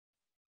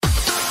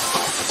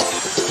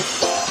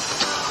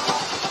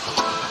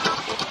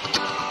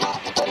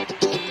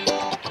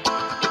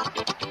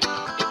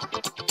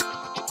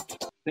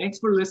Thanks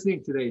for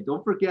listening today.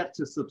 Don't forget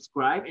to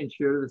subscribe and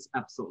share this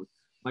episode.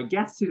 My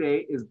guest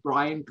today is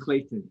Bryan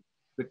Clayton,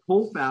 the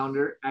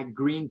co-founder at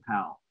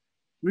GreenPal.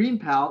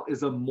 GreenPal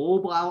is a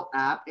mobile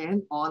app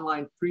and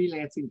online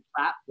freelancing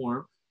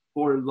platform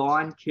for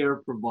lawn care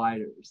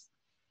providers.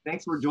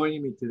 Thanks for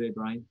joining me today,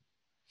 Bryan.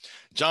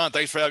 John,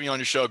 thanks for having me on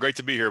your show. Great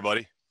to be here,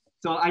 buddy.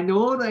 So I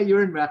know that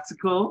you're in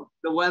Mexico.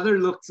 The weather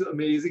looks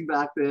amazing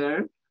back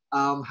there.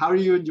 How are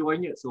you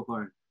enjoying it so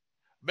far?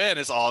 Man,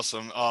 it's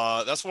awesome.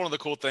 That's one of the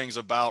cool things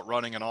about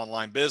running an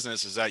online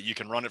business is that you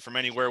can run it from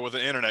anywhere with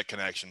an internet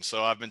connection.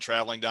 So I've been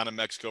traveling down in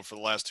Mexico for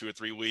the last 2 or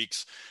 3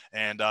 weeks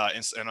and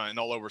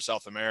all over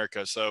South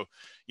America. So,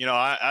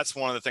 that's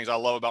one of the things I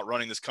love about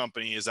running this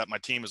company is that my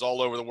team is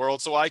all over the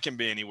world. So I can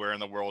be anywhere in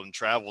the world, and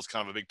travel is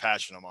kind of a big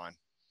passion of mine.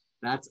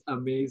 That's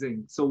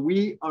amazing. So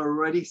we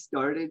already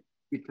started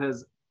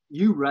because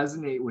you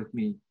resonate with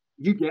me.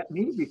 You get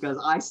me because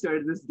I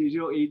started this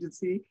digital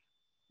agency,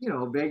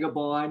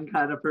 vagabond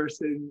kind of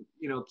person,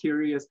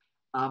 curious.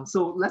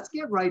 So let's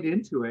get right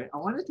into it. I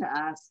wanted to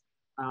ask,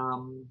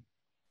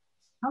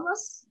 tell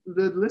us,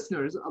 the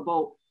listeners,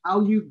 about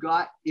how you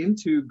got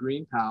into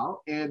GreenPal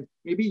and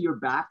maybe your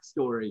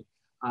backstory.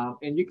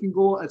 And you can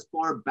go as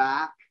far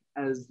back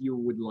as you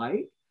would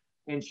like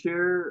and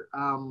share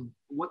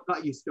what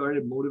got you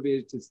started,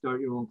 motivated to start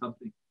your own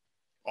company.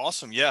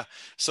 Awesome. Yeah.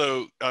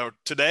 So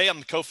today I'm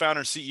the co-founder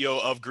and CEO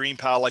of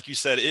GreenPal. Like you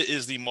said, it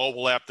is the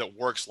mobile app that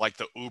works like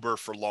the Uber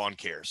for lawn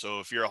care. So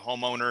if you're a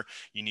homeowner,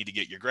 you need to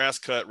get your grass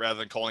cut rather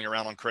than calling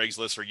around on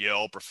Craigslist or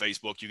Yelp or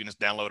Facebook, you can just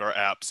download our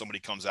app. Somebody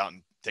comes out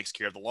and takes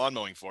care of the lawn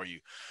mowing for you.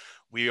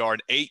 We are an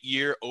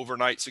 8-year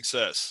overnight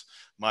success.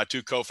 My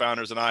 2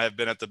 co-founders and I have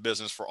been at the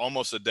business for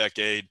almost a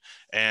decade.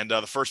 And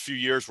the first few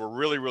years were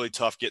really, really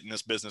tough getting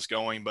this business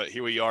going. But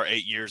here we are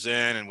 8 years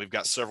in, and we've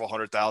got several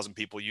 100,000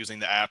 people using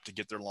the app to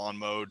get their lawn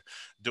mowed,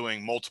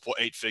 doing multiple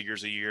 8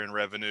 figures a year in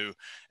revenue.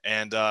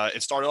 And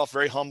it started off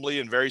very humbly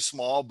and very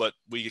small, but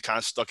we kind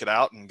of stuck it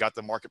out and got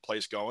the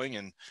marketplace going.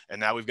 And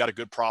now we've got a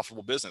good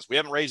profitable business. We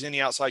haven't raised any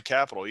outside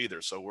capital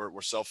either. So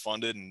we're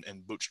self-funded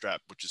and bootstrapped,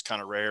 which is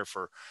kind of rare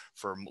for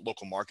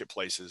local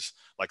marketplaces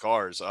like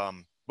ours.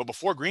 But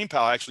before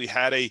GreenPal, I actually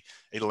had a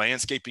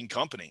landscaping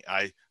company.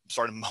 I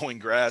started mowing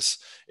grass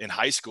in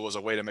high school as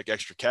a way to make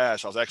extra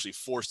cash. I was actually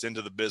forced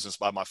into the business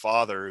by my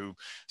father, who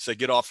said,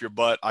 "Get off your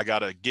butt. I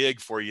got a gig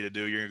for you to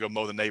do. You're going to go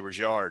mow the neighbor's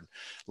yard."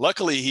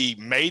 Luckily, he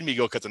made me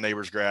go cut the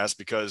neighbor's grass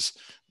because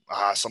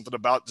something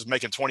about just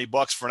making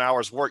 $20 for an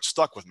hour's work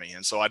stuck with me.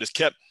 And so I just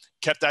kept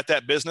at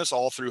that business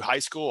all through high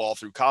school, all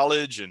through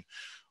college, and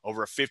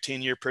over a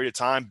 15-year period of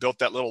time, built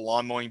that little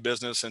lawn mowing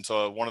business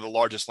into one of the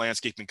largest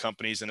landscaping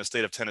companies in the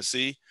state of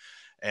Tennessee,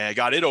 and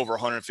got it over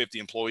 150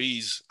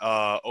 employees,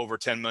 over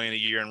 10 million a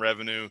year in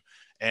revenue.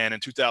 And in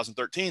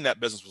 2013, that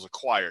business was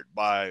acquired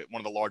by one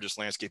of the largest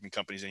landscaping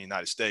companies in the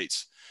United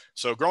States.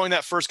 So growing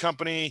that first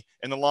company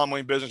in the lawn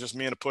mowing business, just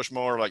me and a push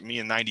mower, like me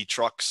and 90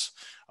 trucks,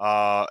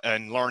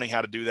 and learning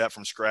how to do that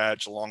from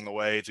scratch along the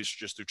way,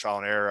 just through trial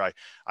and error.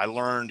 I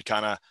learned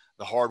kind of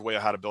the hard way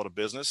of how to build a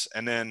business.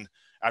 And then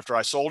after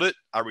I sold it,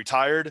 I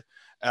retired,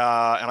 and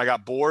I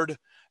got bored,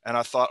 and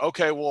I thought,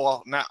 okay,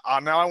 well now I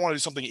want to do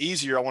something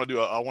easier. I want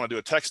to do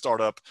a tech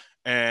startup,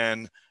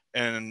 and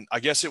I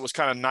guess it was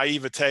kind of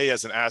naivete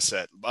as an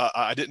asset.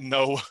 I didn't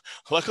know.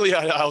 Luckily,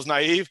 I was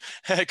naive,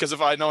 because if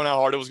I had known how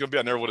hard it was going to be,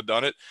 I never would have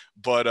done it.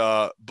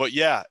 But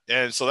yeah,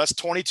 and so that's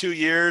 22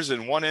 years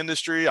in one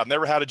industry. I've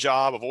never had a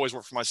job. I've always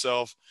worked for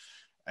myself,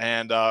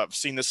 and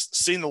seen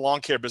the lawn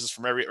care business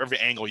from every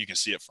angle you can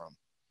see it from.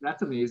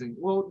 That's amazing.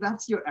 Well,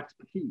 that's your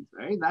expertise,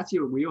 right? That's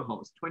your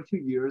wheelhouse. 22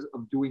 years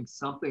of doing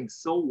something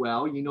so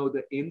well,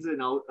 the ins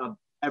and outs of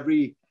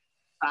every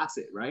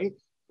facet, right?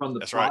 From the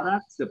That's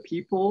products, right, the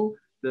people,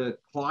 the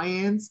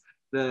clients,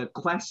 the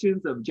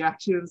questions, the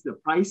objections, the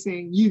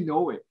pricing,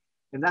 it.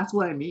 And that's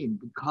what I mean.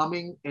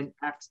 Becoming an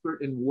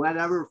expert in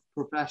whatever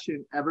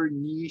profession, ever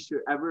niche,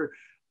 or ever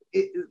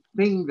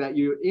thing that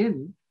you're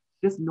in,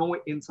 just know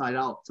it inside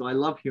out. So I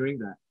love hearing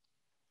that.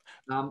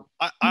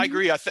 I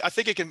agree. I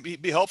think it can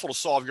be helpful to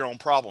solve your own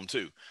problem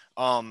too.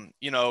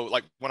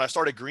 Like when I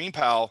started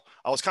GreenPal,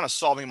 I was kind of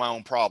solving my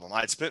own problem.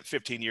 I had spent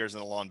 15 years in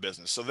the lawn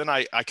business. So then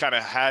I kind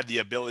of had the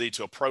ability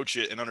to approach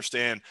it and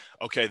understand,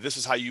 okay, this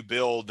is how you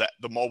build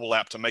the mobile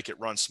app to make it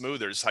run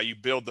smoother. This is how you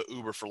build the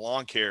Uber for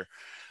lawn care.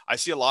 I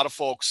see a lot of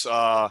folks,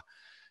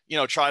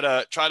 try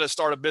to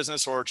start a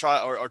business or try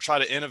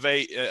to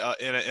innovate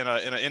in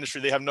an industry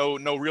they have no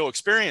real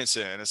experience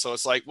in. And so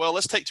it's like, well,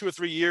 let's take 2 or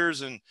 3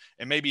 years and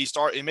maybe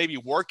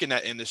work in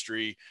that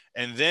industry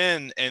and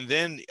then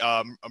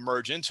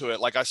emerge into it.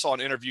 Like I saw an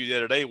interview the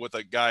other day with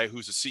a guy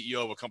who's the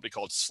CEO of a company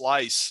called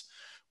Slice,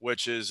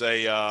 which is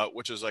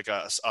like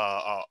a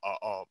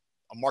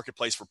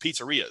marketplace for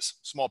pizzerias,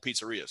 small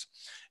pizzerias.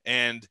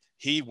 And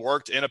he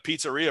worked in a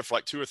pizzeria for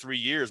like 2 or 3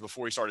 years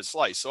before he started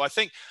Slice. So I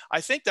think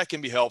that can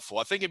be helpful.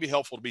 I think it'd be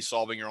helpful to be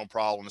solving your own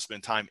problem and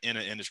spend time in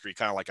an industry,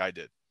 kind of like I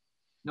did.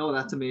 No,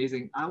 that's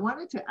amazing. I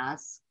wanted to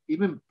ask,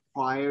 even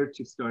prior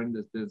to starting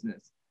this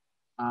business,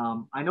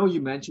 I know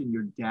you mentioned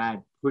your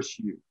dad pushed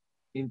you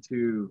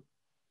into,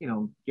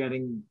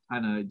 getting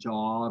kind of a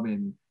job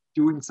and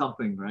doing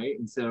something, right?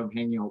 Instead of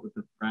hanging out with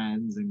the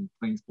friends and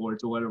playing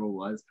sports or whatever it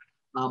was.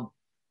 Um,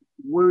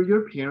 were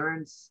your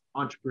parents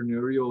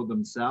entrepreneurial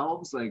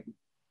themselves? Like,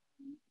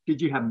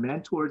 did you have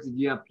mentors? Did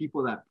you have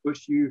people that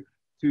pushed you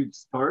to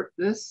start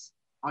this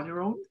on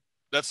your own?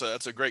 That's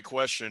a great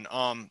question.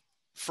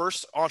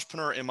 First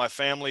entrepreneur in my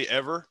family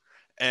ever.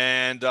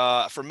 And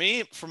for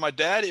me, for my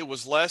dad, it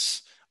was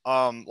less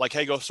like,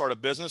 hey, go start a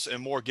business,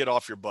 and more get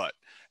off your butt.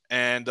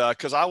 And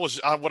because I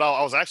was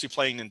actually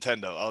playing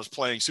Nintendo. I was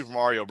playing Super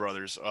Mario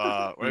Brothers,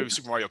 or maybe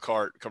Super Mario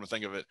Kart, come to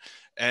think of it.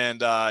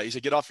 And he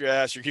said, get off your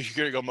ass. You're going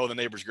to go mow the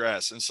neighbor's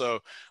grass. And so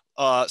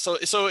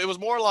it was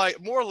more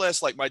or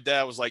less like my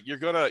dad was like, you're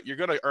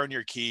gonna earn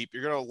your keep.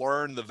 You're gonna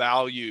learn the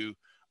value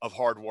of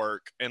hard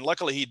work. And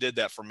luckily he did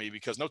that for me,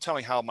 because no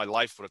telling how my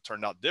life would have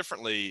turned out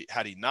differently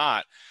had he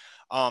not.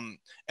 And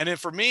then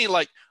for me,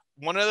 like,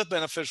 one other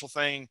beneficial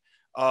thing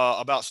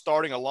about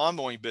starting a lawn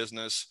mowing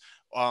business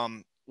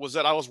was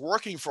that I was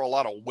working for a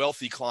lot of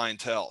wealthy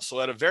clientele.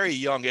 So at a very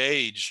young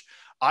age,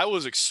 I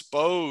was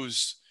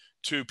exposed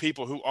to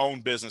people who own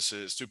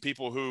businesses, to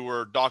people who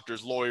were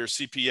doctors, lawyers,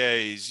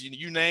 CPAs,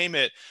 you name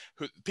it,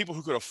 people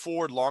who could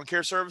afford lawn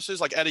care services.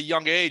 Like, at a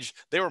young age,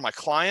 they were my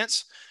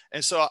clients.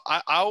 And so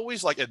I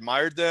always like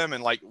admired them,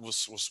 and like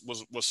was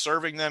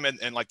serving them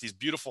in like these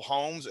beautiful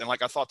homes. And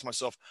like, I thought to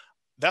myself,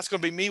 that's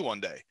going to be me one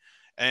day.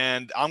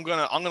 And I'm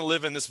going to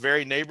live in this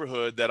very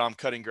neighborhood that I'm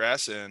cutting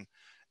grass in.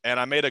 And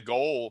I made a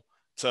goal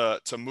to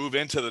move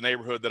into the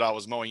neighborhood that I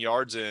was mowing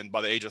yards in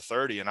by the age of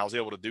 30. And I was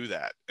able to do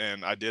that.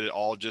 And I did it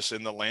all just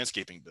in the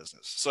landscaping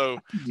business. So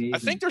I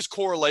think Amazing. there's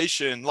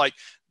correlation, like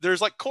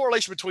there's like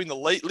correlation between the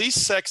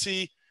least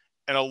sexy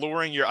and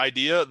alluring your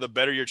idea, the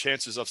better your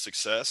chances of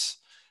success.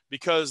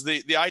 Because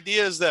the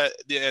ideas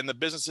and the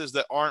businesses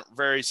that aren't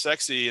very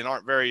sexy and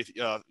aren't very,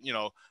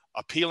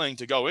 appealing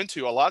to go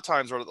into, a lot of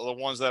times are the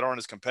ones that aren't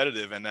as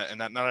competitive, and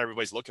that not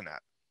everybody's looking at.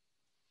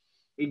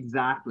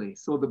 Exactly.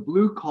 So the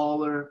blue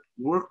collar,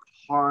 work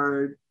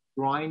hard,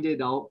 grind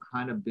it out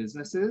kind of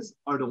businesses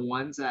are the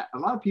ones that a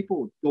lot of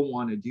people don't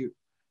want to do.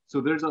 So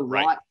there's a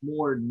Right. lot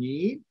more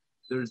need.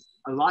 There's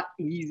a lot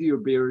easier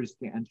barriers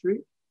to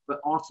entry, but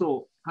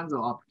also tons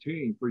of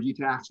opportunity for you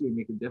to actually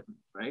make a difference,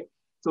 right?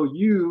 So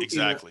you in an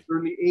Exactly.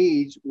 early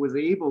age was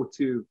able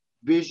to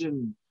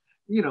vision,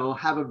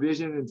 have a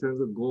vision in terms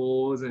of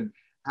goals and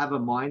have a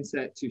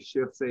mindset to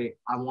shift, say,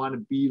 I want to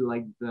be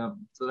like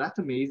them. So that's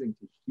amazing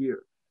to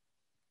hear.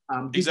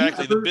 Did you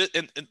Exactly. ever?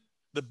 And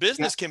the Yeah,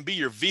 business can be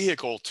your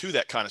vehicle to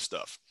that kind of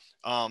stuff.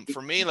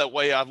 For me, the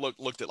way I've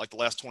looked at like the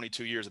last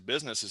 22 years of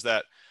business is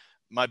that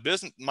my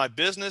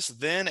business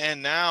then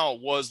and now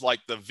was like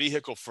the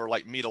vehicle for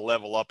like me to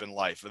level up in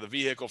life, or the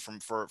vehicle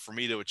for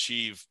me to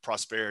achieve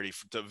prosperity,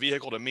 the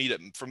vehicle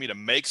for me to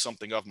make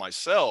something of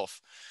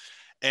myself,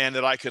 and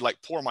that I could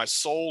like pour my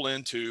soul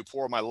into,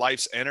 pour my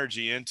life's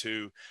energy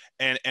into,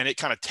 and it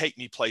kind of take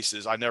me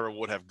places I never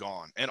would have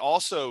gone. And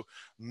also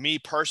me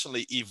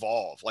personally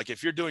evolve. Like,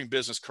 if you're doing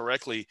business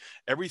correctly,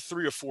 every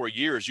 3 or 4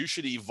 years, you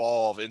should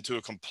evolve into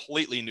a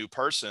completely new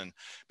person,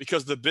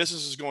 because the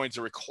business is going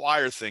to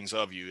require things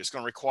of you. It's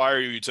going to require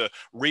you to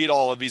read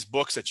all of these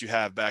books that you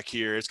have back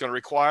here. It's going to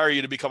require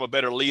you to become a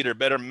better leader,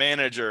 better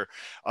manager.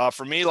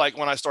 For me, like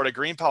when I started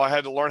GreenPal, I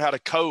had to learn how to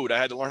code. I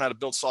had to learn how to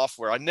build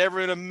software. I never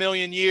in a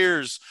million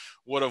years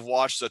would have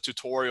watched a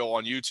tutorial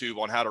on YouTube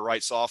on how to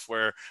write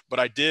software,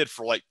 but I did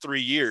for like 3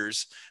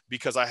 years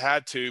because I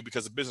had to,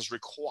 because the business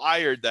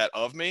required that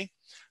of me.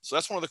 So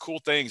that's one of the cool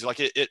things. Like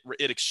it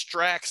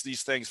extracts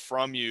these things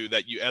from you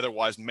that you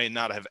otherwise may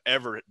not have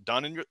ever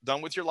done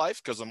with your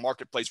life, because the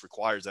marketplace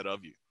requires that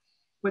of you.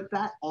 but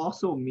that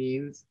also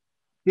means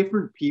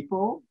different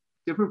people,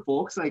 different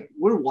folks, like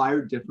we're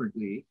wired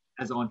differently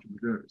as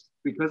entrepreneurs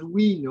because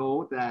we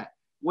know that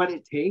what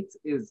it takes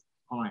is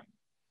time,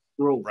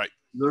 growth, Right.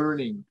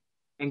 learning,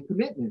 and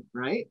commitment,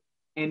 right?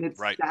 And it's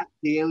Right. that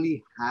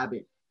daily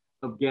habit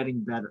of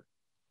getting better,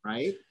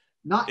 right?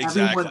 Not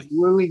everyone's Exactly.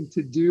 willing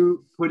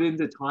to put in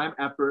the time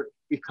effort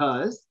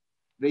because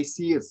they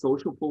see a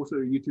social post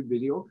or a YouTube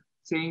video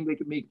saying they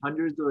can make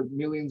hundreds or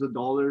millions of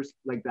dollars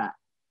like that.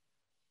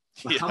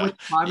 But how Yeah. much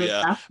time and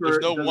Yeah. There's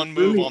effort no does it one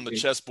move really on the take?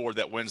 chessboard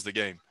that wins the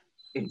game.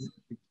 It's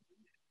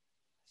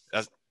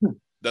That's,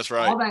 that's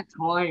right. all that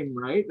time,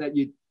 right? That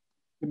you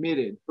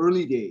committed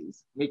early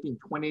days, making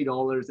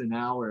 $20 an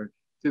hour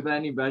to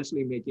then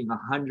eventually making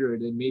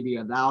 100 and maybe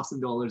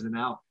 $1,000 an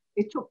hour.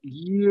 It took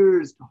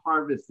years to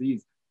harvest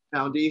these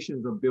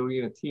foundations of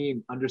building a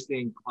team,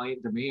 understanding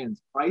client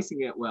demands,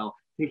 pricing it well,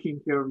 taking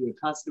care of your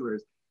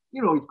customers,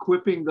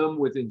 equipping them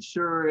with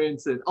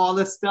insurance and all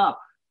this stuff.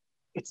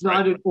 It's Right.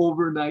 not an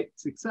overnight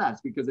success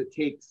because it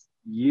takes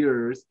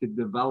years to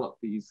develop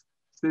these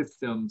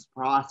systems,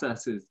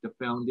 processes, the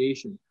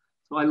foundation.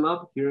 So I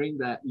love hearing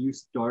that you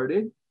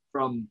started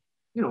from,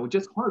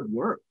 just hard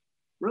work,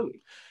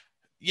 really.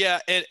 Yeah,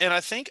 and I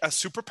think a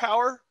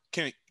superpower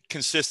can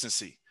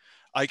consistency.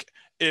 Like,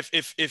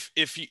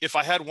 if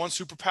I had one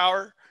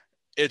superpower,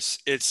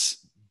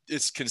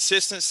 it's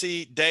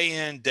consistency, day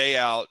in, day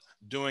out,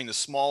 doing the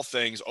small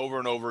things over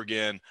and over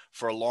again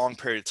for a long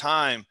period of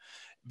time.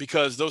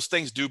 because those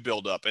things do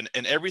build up, and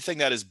everything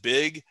that is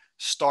big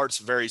starts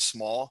very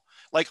small.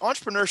 Like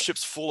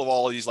entrepreneurship's full of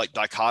all of these like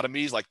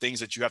dichotomies, like things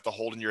that you have to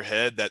hold in your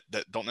head that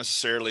don't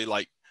necessarily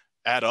like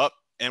add up.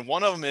 And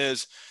one of them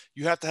is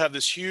you have to have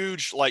this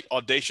huge, like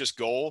audacious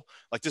goal,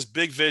 like this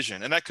big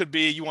vision. And that could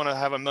be, you want to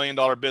have $1 million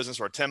business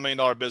or a $10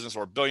 million business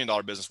or $1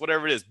 billion business,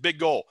 whatever it is, big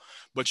goal.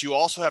 But you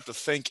also have to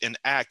think and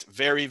act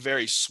very,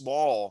 very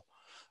small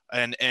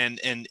and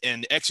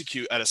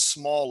execute at a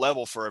small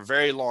level for a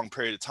very long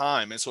period of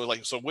time. And so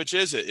like, so which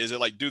is it? Is it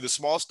like do the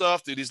small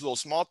stuff, do these little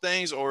small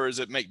things, or is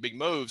it make big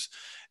moves?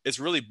 It's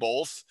really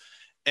both.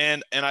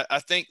 And I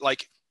think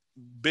like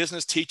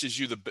business teaches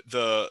you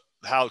the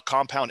how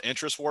compound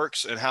interest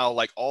works and how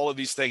like all of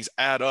these things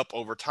add up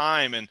over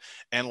time.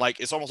 And like,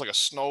 it's almost like a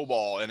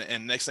snowball.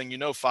 And next thing you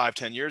know,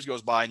 5-10 years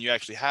goes by and you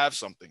actually have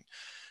something.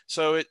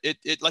 So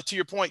it like to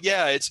your point,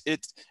 yeah,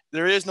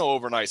 there is no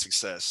overnight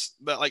success,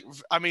 but like,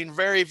 I mean,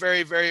 very,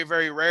 very, very,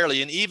 very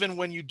rarely. And even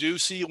when you do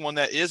see one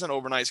that is an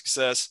overnight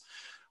success,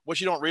 what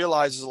you don't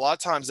realize is a lot of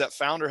times that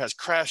founder has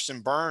crashed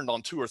and burned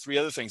on 2 or 3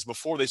 other things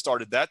before they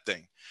started that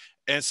thing.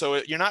 And so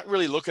you're not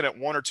really looking at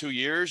 1 or 2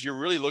 years. You're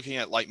really looking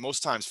at like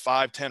most times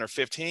 5, 10, or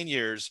 15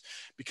 years,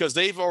 because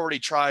they've already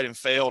tried and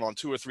failed on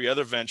 2 or 3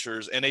 other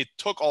ventures. And they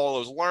took all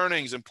those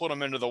learnings and put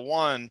them into the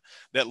one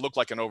that looked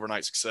like an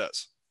overnight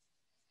success.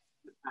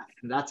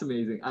 That's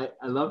amazing. I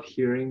love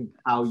hearing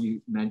how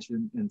you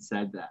mentioned and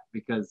said that,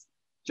 because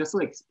just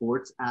like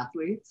sports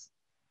athletes,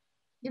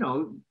 you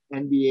know,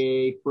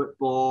 NBA,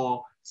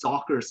 football,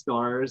 soccer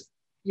stars,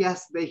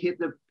 yes, they hit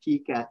the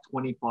peak at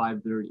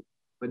 25, 30,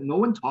 but no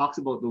one talks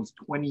about those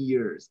 20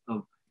 years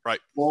of right,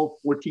 all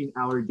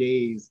 14-hour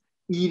days,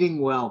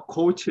 eating well,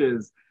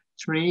 coaches,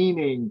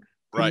 training,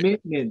 right,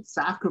 commitment,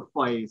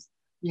 sacrifice,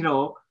 you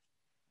know,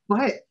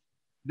 but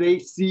they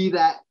see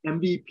that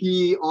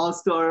MVP,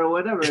 all-star, or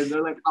whatever, and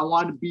they're like, I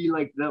want to be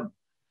like them.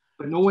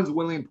 But no one's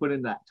willing to put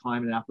in that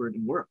time and effort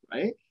and work,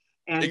 right?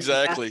 And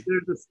exactly. yes,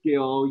 there's a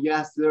skill.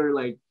 Yes, they're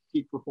like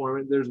peak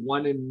performance. There's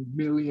one in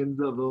millions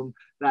of them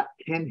that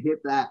can hit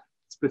that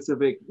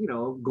specific, you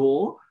know,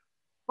 goal.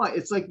 But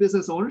it's like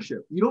business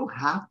ownership. You don't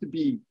have to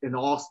be an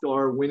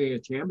all-star winning a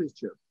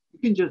championship. You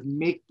can just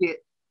make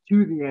it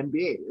to the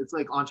NBA. It's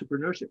like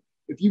entrepreneurship.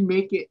 If you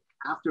make it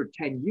after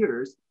 10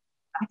 years,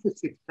 that's a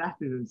success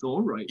in its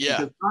own right.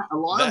 Yeah. Because not a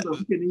lot of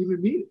them can even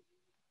meet it.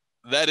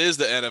 That is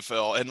the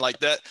NFL. And like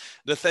that,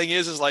 the thing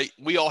is like,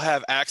 we all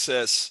have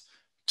access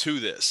to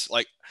this.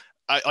 Like,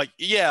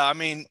 I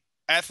mean,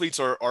 athletes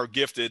are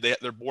gifted.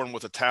 They're born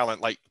with a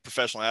talent, like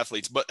professional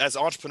athletes, but as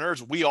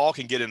entrepreneurs, we all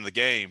can get in the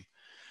game.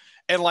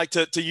 And like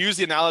to use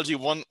the analogy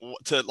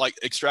to like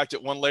extract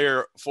it one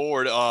layer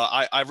forward.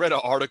 I read an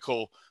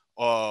article.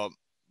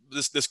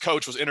 This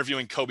coach was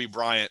interviewing Kobe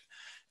Bryant,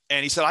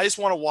 and he said, I just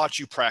want to watch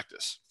you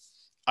practice.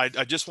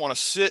 I just want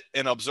to sit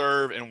and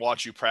observe and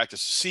watch you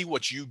practice, see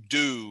what you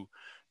do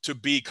to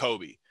be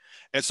Kobe.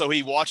 And so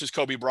he watches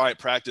Kobe Bryant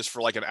practice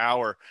for like an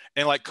hour,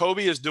 and like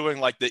Kobe is doing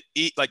like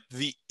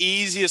the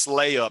easiest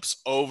layups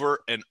over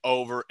and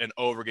over and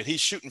over again.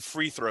 He's shooting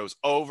free throws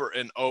over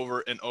and over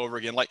and over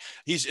again. Like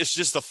it's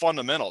just the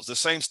fundamentals, the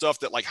same stuff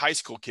that like high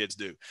school kids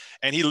do.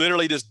 And he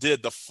literally just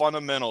did the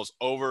fundamentals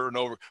over and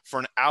over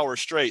for an hour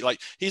straight. Like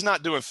he's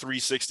not doing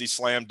 360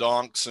 slam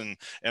dunks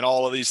and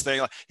all of these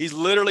things. Like, he's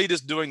literally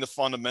just doing the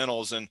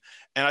fundamentals. And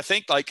I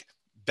think like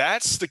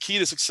that's the key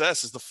to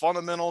success, is the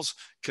fundamentals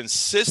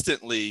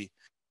consistently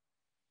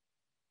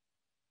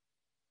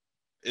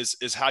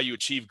is how you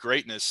achieve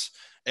greatness.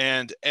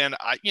 And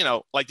I, you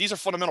know, like these are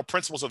fundamental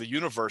principles of the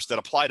universe that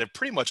apply to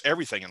pretty much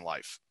everything in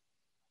life.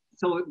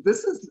 So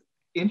this is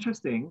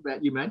interesting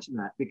that you mentioned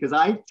that, because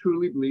I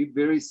truly believe,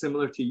 very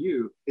similar to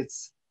you,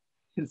 it's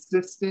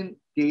consistent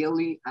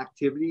daily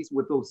activities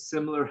with those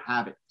similar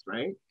habits,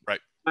 right?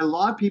 Right. A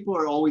lot of people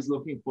are always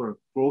looking for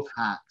growth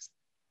hacks,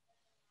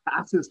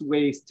 fastest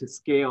ways to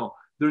scale.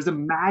 There's a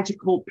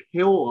magical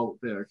pill out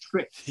there,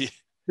 trick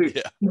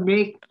to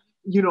make,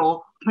 you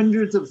know,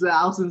 hundreds of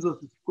thousands of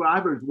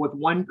subscribers with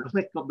one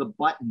click of the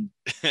button,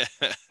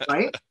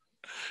 right?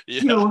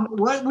 You know,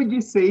 what would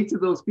you say to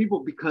those people?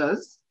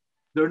 Because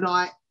they're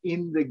not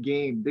in the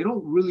game. They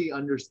don't really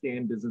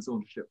understand business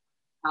ownership,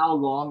 how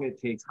long it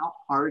takes, how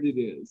hard it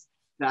is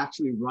to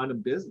actually run a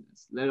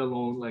business, let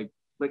alone like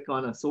click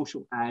on a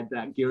social ad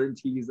that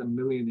guarantees a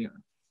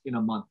millionaire in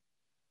a month.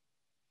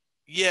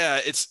 Yeah,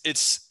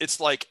 it's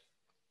like,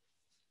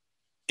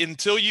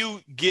 until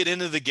you get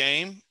into the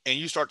game and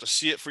you start to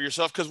see it for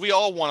yourself, because we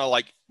all want to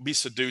like be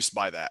seduced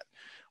by that.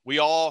 We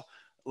all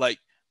like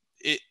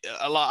it.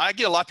 I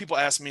get a lot of people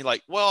ask me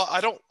like, well,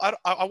 I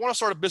want to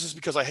start a business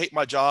because I hate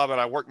my job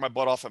and I work my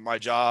butt off at my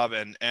job,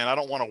 and I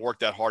don't want to work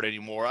that hard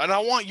anymore. And I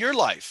want your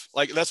life.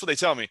 Like, that's what they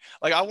tell me.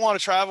 Like, I want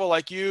to travel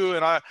like you,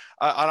 and I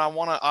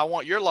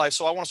want your life.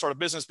 So I want to start a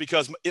business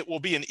because it will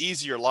be an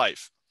easier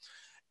life.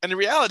 And the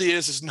reality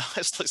is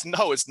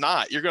no, it's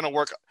not. You're going to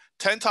work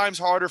 10 times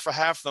harder for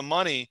half the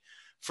money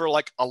for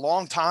like a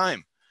long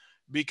time,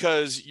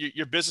 because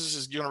your business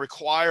is going to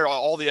require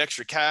all the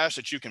extra cash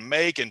that you can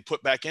make and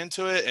put back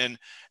into it.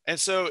 And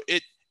so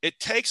it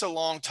takes a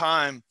long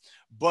time,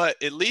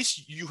 but at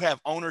least you have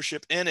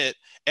ownership in it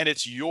and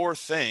it's your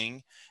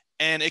thing.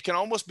 And it can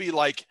almost be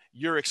like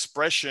your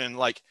expression,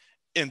 like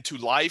into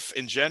life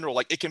in general.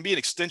 Like it can be an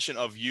extension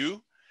of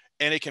you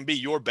and it can be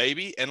your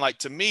baby. And like,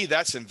 to me,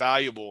 that's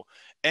invaluable.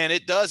 And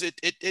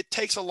it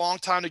takes a long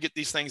time to get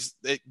these things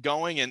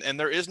going. And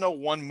there is no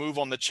one move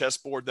on the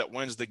chessboard that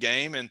wins the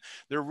game. And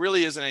there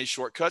really isn't any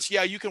shortcuts.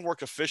 Yeah, you can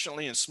work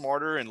efficiently and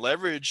smarter and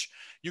leverage.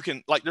 You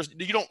can, like,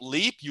 you don't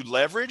leap, you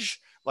leverage.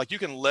 Like you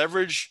can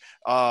leverage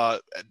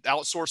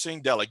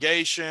outsourcing,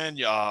 delegation,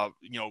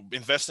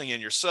 investing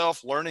in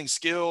yourself, learning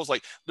skills.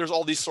 Like there's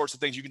all these sorts of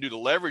things you can do to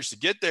leverage to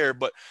get there,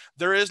 but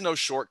there is no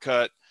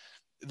shortcut.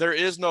 There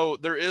is no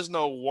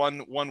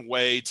one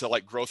way to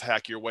like growth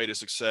hack your way to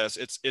success.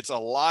 It's a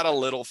lot of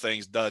little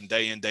things done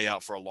day in, day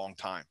out for a long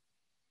time.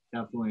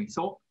 Definitely.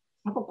 So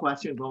a couple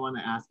questions I want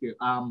to ask you.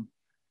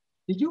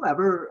 Did you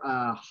ever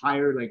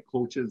hire like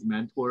coaches,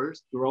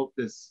 mentors throughout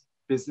this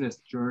business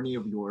journey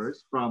of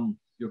yours from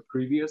your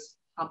previous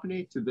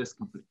company to this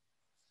company?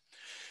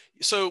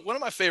 So one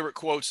of my favorite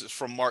quotes is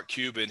from Mark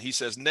Cuban. He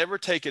says, never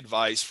take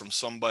advice from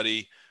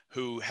somebody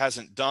who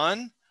hasn't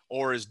done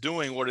or is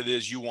doing what it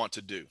is you want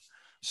to do.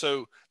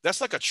 So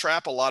that's like a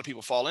trap a lot of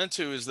people fall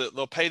into, is that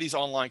they'll pay these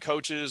online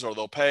coaches or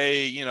they'll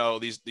pay,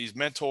 these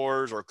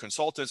mentors or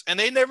consultants, and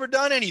they never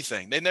done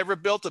anything. They never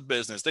built a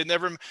business. They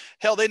never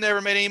made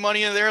any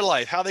money in their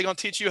life. How are they going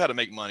to teach you how to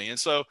make money? And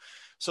so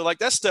like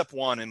that's step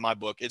one in my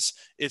book. It's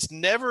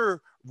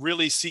never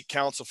really seek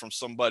counsel from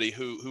somebody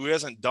who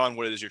hasn't done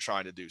what it is you're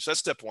trying to do. So that's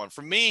step one.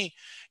 For me,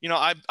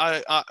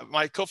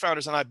 my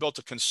co-founders and I built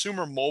a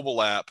consumer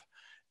mobile app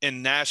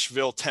in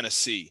Nashville,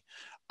 Tennessee.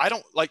 I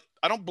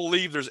don't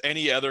believe there's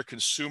any other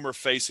consumer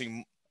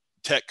facing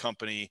tech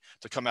company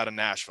to come out of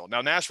Nashville.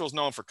 Now, Nashville's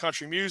known for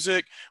country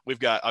music. We've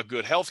got a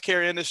good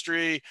healthcare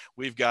industry.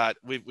 We've got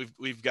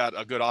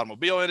a good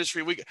automobile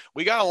industry.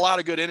 We got a lot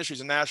of good industries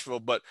in Nashville,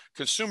 but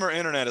consumer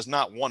internet is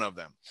not one of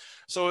them.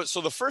 So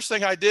the first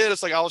thing I did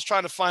is, like, I was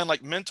trying to find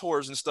like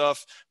mentors and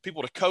stuff,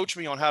 people to coach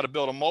me on how to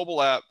build a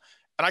mobile app.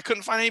 And I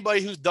couldn't find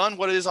anybody who's done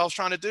what it is I was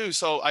trying to do.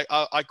 So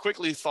I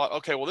quickly thought,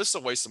 okay, well, this is a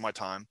waste of my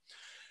time.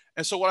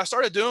 And so what I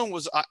started doing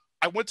was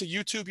I went to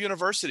YouTube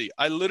University.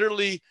 I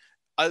literally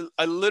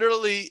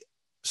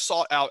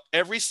sought out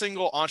every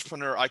single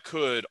entrepreneur I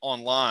could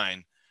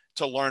online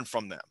to learn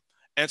from them.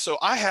 And so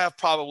I have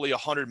probably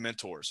 100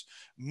 mentors.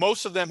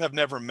 Most of them have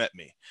never met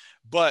me,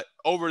 but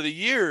over the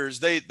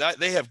years, they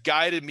have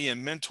guided me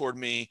and mentored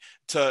me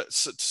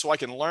so I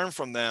can learn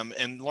from them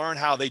and learn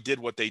how they did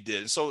what they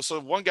did. So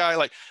one guy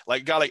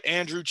like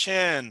Andrew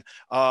Chen,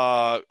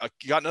 got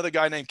another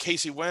guy named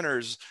Casey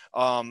Winters,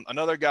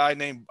 another guy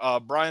named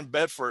Brian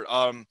Bedford.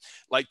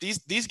 Like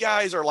these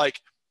guys are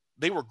like,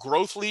 they were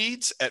growth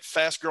leads at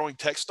fast growing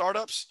tech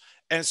startups.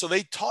 And so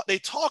they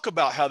talk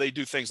about how they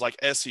do things like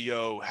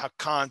SEO, how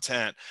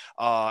content,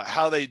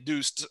 how they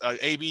do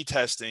A/B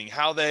testing,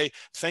 how they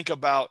think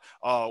about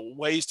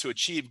ways to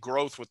achieve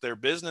growth with their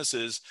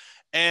businesses.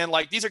 And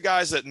like, these are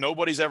guys that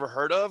nobody's ever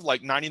heard of,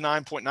 like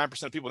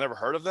 99.9% of people never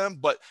heard of them,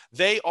 but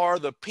they are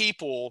the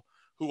people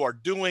who are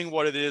doing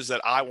what it is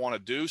that I want to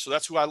do. So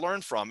that's who I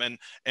learned from.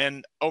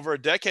 And over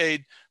a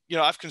decade,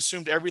 I've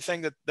consumed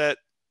everything that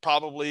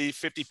probably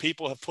 50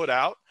 people have put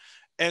out.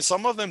 And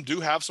some of them do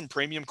have some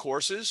premium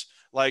courses,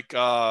 like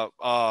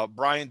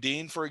Brian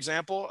Dean, for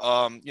example.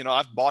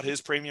 I've bought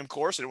his premium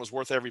course and it was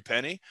worth every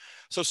penny.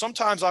 So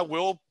sometimes I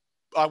will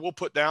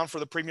put down for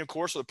the premium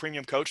course or the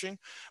premium coaching.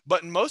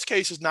 But in most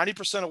cases,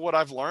 90% of what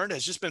I've learned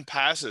has just been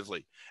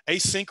passively,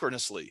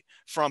 asynchronously,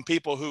 from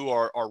people who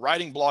are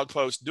writing blog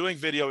posts, doing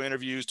video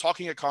interviews,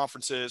 talking at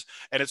conferences,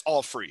 and it's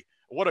all free.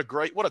 What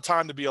a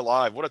time to be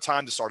alive. What a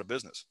time to start a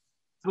business.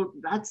 So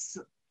that's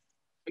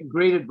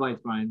great advice,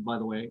 Bryan, by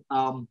the way.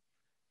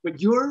 But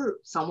you're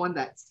someone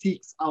that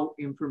seeks out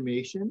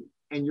information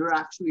and you're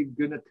actually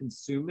going to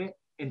consume it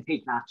and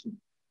take action.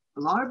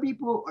 A lot of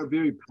people are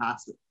very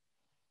passive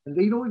and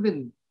they don't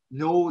even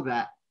know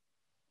that,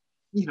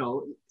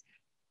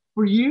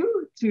 for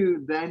you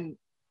to then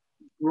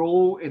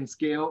grow and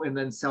scale and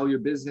then sell your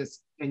business,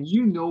 and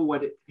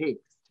what it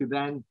takes to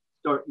then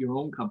start your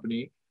own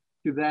company,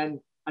 to then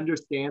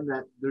understand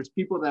that there's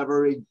people that have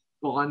already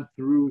gone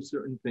through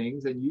certain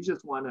things and you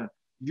just want to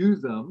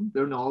use them,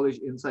 their knowledge,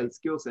 insight,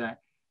 skill set,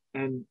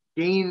 and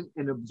gain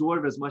and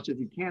absorb as much as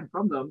you can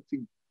from them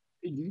to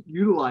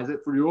utilize it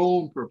for your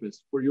own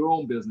purpose, for your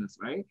own business,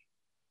 right?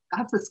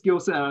 That's a skill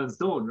set on its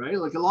own, right?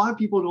 Like, a lot of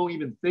people don't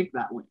even think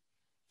that way.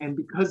 And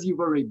because you've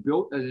already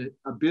built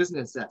a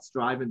business that's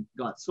thrived and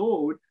got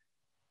sold,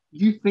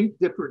 you think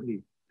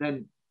differently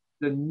than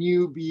the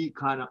newbie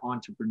kind of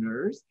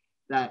entrepreneurs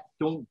that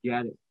don't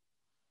get it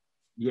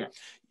yet.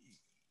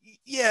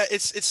 Yeah,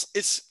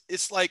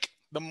 it's like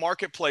the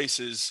marketplace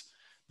is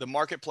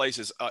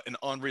an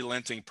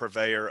unrelenting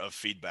purveyor of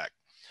feedback.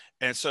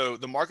 And so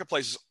the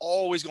marketplace is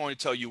always going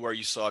to tell you where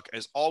you suck.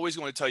 It's always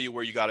going to tell you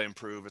where you got to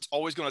improve. It's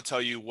always going to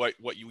tell you what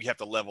you have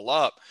to level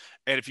up.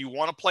 And if you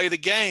want to play the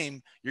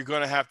game, you're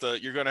going to have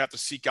to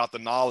seek out the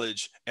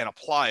knowledge and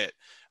apply it.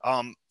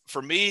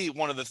 for me,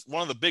 one of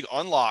the big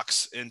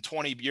unlocks in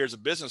 20 years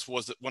of business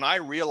was that when I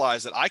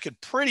realized that I could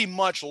pretty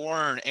much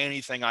learn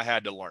anything I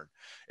had to learn.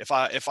 If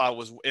I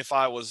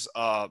was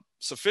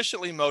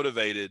sufficiently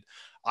motivated,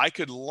 I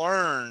could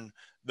learn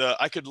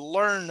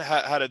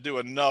how to do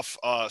enough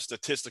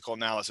statistical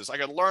analysis. I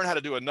could learn how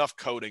to do enough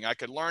coding. I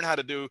could learn how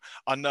to do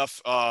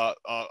enough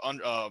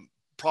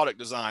product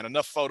design,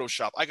 enough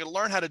Photoshop. I could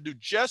learn how to do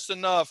just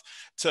enough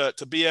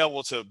to be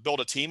able to build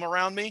a team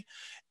around me.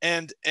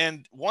 And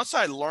once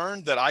I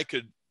learned that I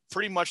could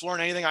pretty much learn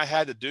anything I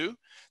had to do,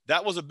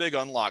 that was a big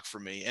unlock for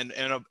me. And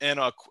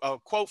a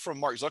quote from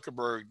Mark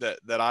Zuckerberg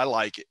that I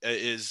like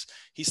is,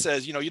 he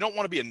says, you don't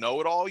want to be a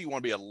know-it-all, you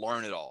want to be a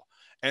learn-it-all.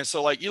 And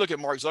so, like, you look at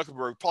Mark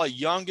Zuckerberg, probably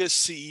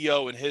youngest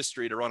CEO in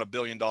history to run $1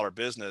 billion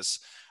business.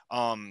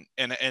 And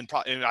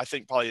I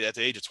think probably at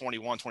the age of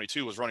 21,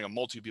 22 was running a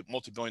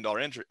multi-billion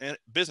dollar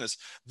business.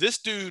 This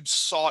dude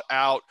sought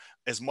out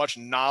as much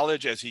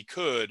knowledge as he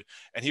could,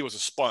 and he was a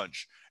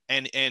sponge.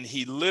 And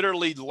he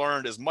literally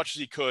learned as much as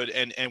he could,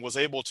 and was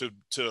able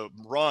to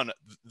run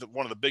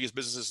one of the biggest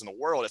businesses in the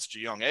world at such a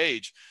young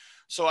age.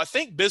 So I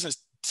think business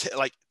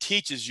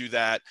teaches you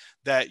that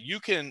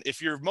you can,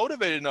 if you're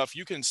motivated enough,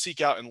 you can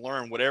seek out and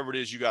learn whatever it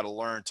is you got to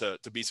learn to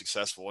be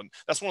successful. And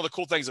that's one of the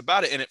cool things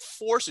about it. And it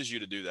forces you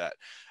to do that.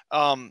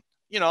 I'm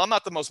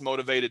not the most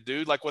motivated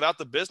dude. Like, without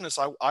the business,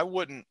 I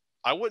wouldn't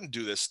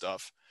do this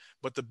stuff,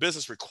 but the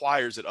business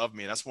requires it of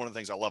me. And that's one of the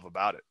things I love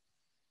about it.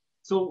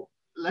 So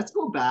let's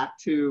go back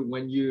to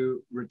when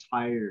you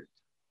retired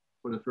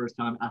for the first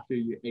time after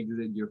you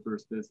exited your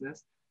first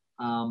business.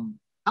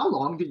 How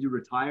long did you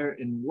retire,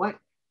 and what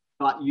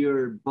got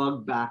your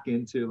bug back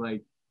into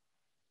like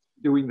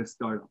doing the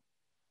startup?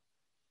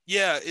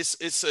 Yeah,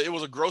 it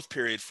was a growth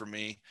period for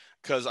me,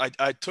 because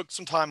I took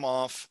some time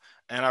off,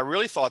 and I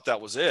really thought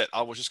that was it.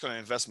 I was just going to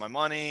invest my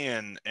money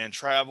and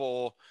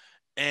travel.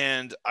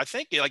 And I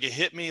think it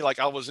hit me like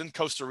I was in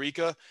Costa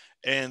Rica,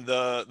 and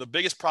the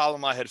biggest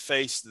problem I had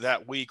faced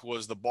that week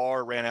was the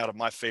bar ran out of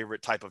my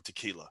favorite type of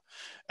tequila.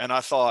 And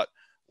I thought,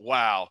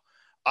 wow,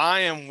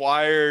 I am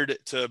wired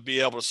to be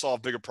able to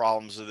solve bigger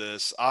problems of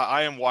this.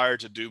 I am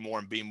wired to do more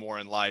and be more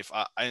in life.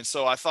 And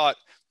so I thought,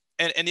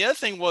 and the other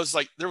thing was,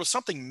 like, there was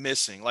something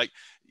missing. Like,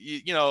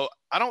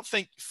 I don't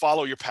think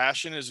follow your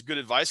passion is good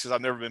advice, because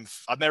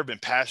I've never been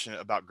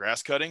passionate about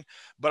grass cutting,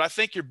 but I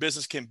think your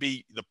business can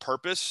be the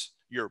purpose,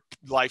 your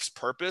life's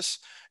purpose.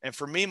 And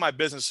for me, my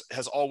business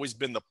has always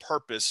been the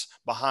purpose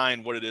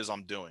behind what it is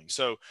I'm doing.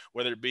 So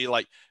whether it be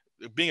like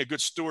being a good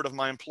steward of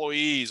my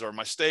employees or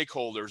my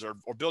stakeholders,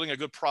 or building a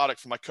good product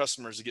for my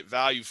customers to get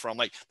value from,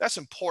 like, that's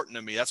important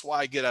to me. That's why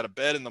I get out of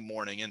bed in the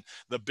morning, and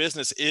the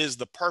business is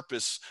the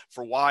purpose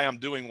for why I'm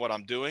doing what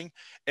I'm doing.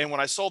 And when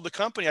I sold the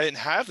company, I didn't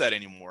have that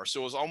anymore. So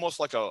it was almost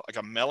like a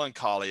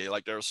melancholy,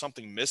 like there was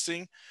something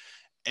missing.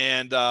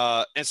 And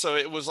so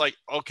it was like,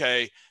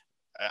 okay,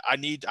 I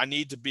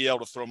need to be able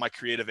to throw my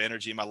creative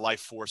energy, my life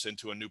force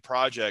into a new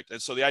project.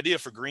 And so the idea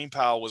for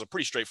GreenPal was a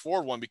pretty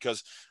straightforward one,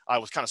 because I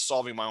was kind of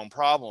solving my own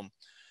problem.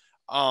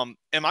 Am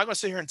I going to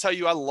sit here and tell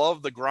you I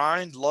love the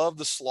grind, love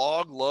the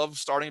slog, love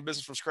starting a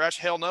business from scratch?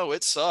 Hell no,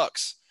 it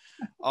sucks.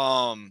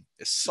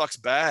 It sucks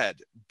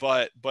bad.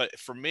 But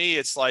for me,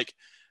 it's like,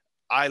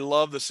 I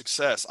love the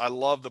success. I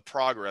love the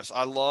progress.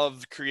 I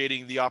love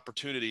creating the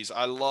opportunities.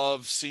 I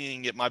love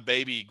seeing my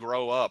baby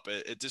grow up.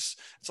 It's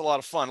a lot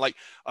of fun. Like,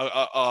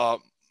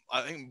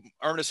 I think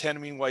Ernest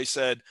Hemingway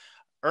said,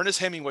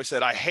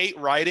 I hate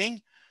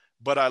writing,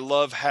 but I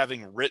love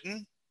having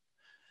written.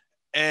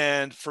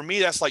 And for me,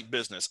 that's like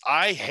business.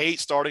 I hate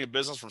starting a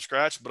business from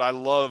scratch, but I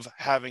love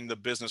having the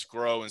business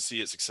grow and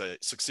see it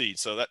succeed.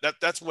 So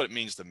that's what it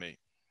means to me.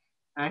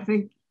 I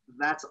think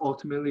that's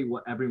ultimately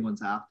what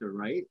everyone's after,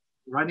 right?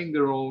 Running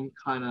their own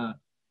kind of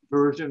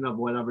version of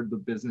whatever the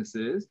business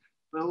is.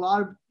 But a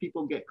lot of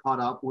people get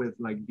caught up with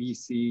like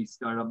VC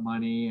startup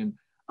money, and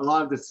a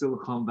lot of the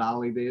Silicon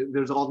Valley.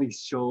 There's all these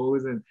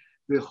shows, and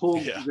the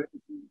whole, Yeah.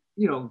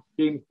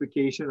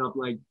 gamification of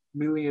like $1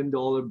 million,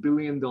 $1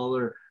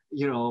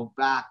 billion,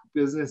 back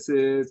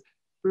businesses.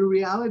 The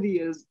reality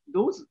is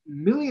those $1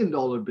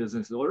 million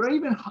businesses, or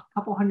even a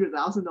couple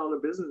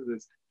 $100,000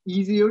 businesses,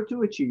 easier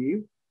to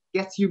achieve,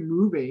 gets you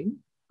moving,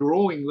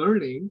 growing,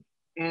 learning,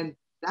 and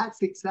that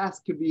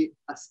success could be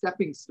a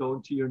stepping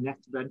stone to your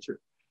next venture.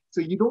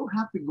 So you don't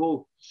have to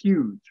go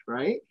huge,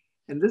 right?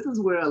 And this is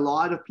where a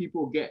lot of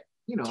people get,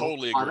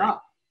 Totally caught agree.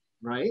 up,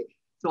 right?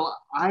 So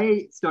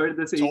I started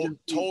this agency.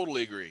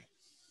 Totally agree.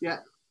 Yeah,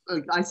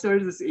 like I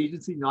started this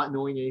agency not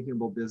knowing anything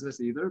about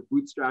business either,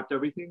 bootstrapped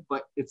everything,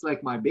 but it's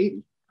like my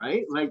baby,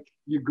 right? Like,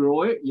 you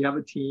grow it, you have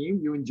a team,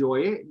 you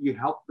enjoy it, you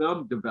help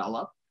them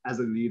develop as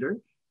a leader,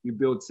 you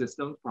build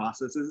systems,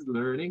 processes,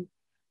 learning,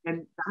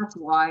 and that's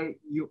why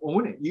you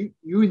own it.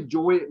 You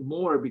enjoy it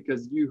more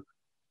because you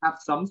have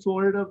some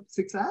sort of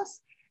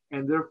success,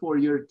 and therefore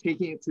you're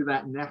taking it to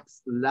that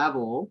next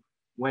level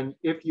when,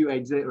 if you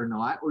exit or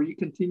not, or you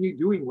continue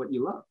doing what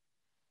you love.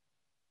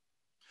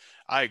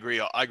 I agree.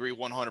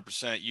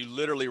 100%. You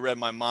literally read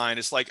my mind.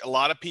 It's like a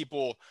lot of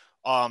people,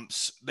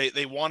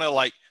 they want to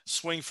like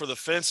swing for the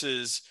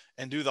fences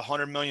and do the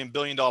 $100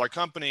 billion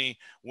company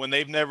when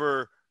they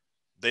never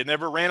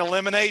ran a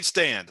lemonade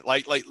stand.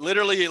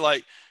 Literally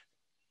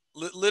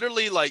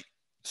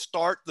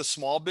start the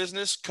small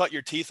business, cut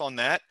your teeth on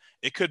that.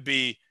 It could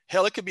be,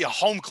 hell, it could be a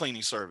home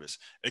cleaning service.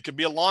 It could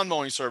be a lawn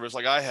mowing service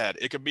like I had.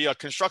 It could be a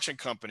construction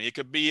company. It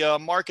could be a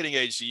marketing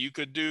agency. You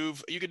could do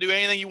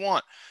anything you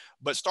want,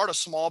 but start a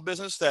small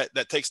business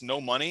that takes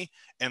no money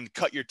and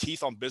cut your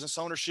teeth on business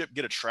ownership,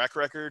 get a track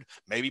record,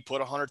 maybe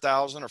put $100,000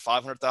 or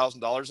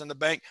 $500,000 in the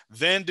bank,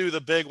 then do the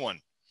big one.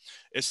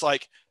 It's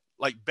like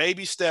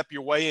baby step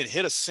your way in,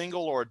 hit a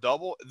single or a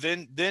double,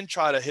 then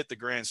try to hit the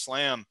grand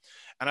slam.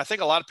 And I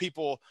think a lot of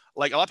people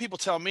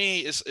tell me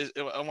is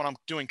when I'm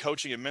doing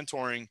coaching and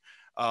mentoring,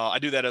 I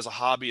do that as a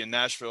hobby in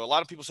Nashville. A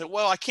lot of people say,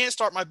 well, I can't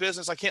start my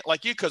business. I can't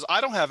like you because I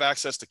don't have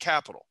access to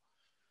capital.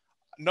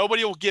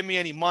 Nobody will give me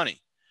any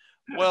money.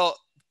 Well,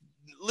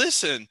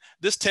 listen,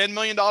 this $10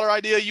 million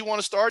idea you want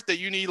to start that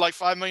you need like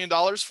 $5 million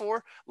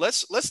for,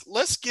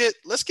 let's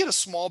get a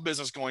small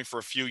business going for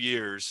a few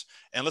years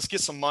and let's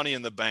get some money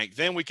in the bank.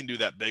 Then we can do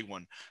that big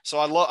one. So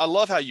I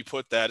love how you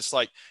put that. It's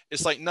like,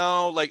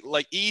 no,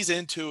 like ease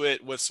into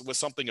it with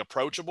something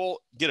approachable,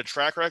 get a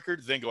track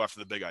record, then go after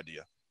the big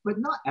idea. But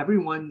not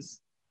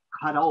everyone's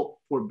cut out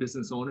for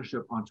business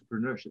ownership,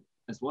 entrepreneurship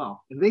as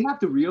well. And they have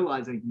to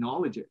realize and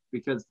acknowledge it,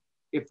 because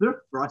if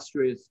they're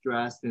frustrated,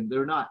 stressed, and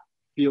they're not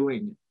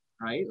feeling it,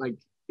 right? Like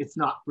it's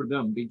not for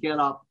them. They get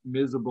up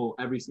miserable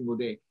every single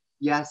day.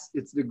 Yes,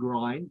 it's the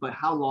grind, but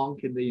how long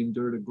can they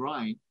endure the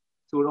grind?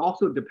 So it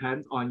also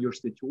depends on your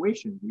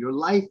situation, your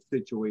life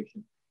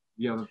situation.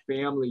 You have a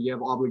family, you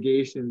have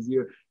obligations,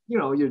 you're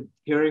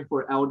caring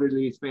for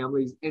elderly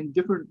families in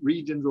different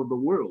regions of the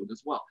world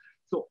as well.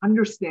 So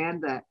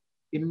understand that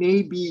it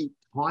may be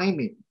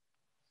timing.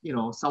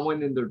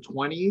 Someone in their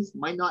 20s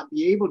might not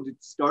be able to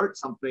start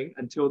something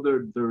until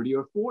they're 30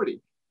 or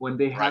 40 when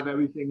they have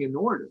everything in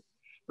order,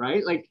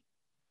 right? Like,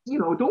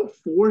 don't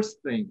force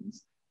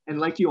things. And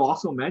like you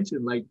also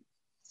mentioned, like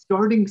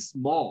starting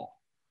small,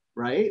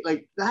 right?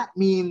 Like that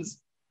means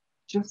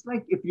just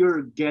like if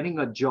you're getting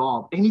a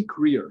job, any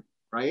career,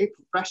 right?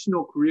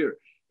 Professional career,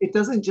 it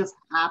doesn't just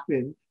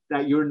happen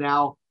that you're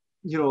now,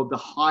 the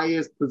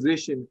highest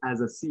position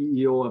as a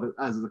CEO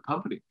as a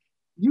company.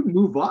 You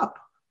move up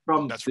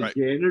from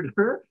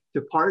janitor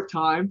to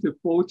part-time to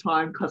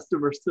full-time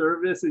customer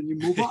service, and you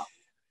move up.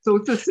 So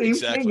it's the same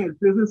thing as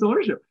business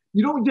ownership.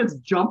 You don't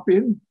just jump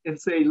in and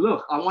say,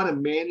 look, I want to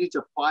manage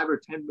a $5 or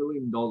 $10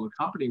 million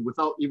company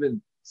without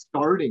even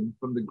starting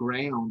from the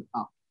ground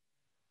up.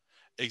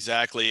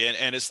 Exactly.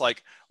 And it's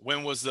like,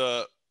 when was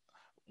the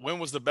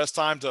best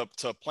time to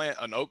plant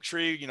an oak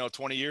tree?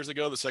 20 years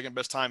ago. The second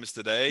best time is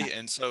today.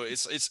 And so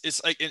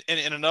it's like,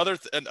 and another,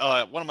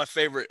 one of my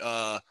favorite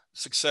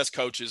success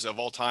coaches of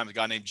all time, a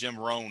guy named Jim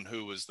Rohn,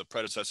 who was the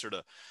predecessor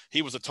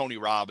he was a Tony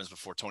Robbins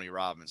before Tony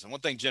Robbins. And one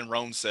thing Jim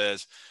Rohn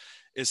says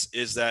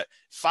is that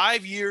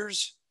 5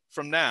 years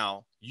from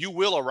now, you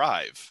will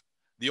arrive.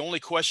 The only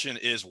question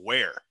is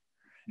where.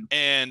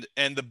 And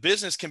the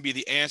business can be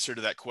the answer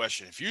to that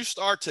question. If you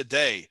start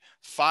today,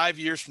 5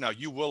 years from now,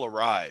 you will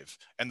arrive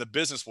and the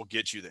business will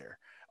get you there.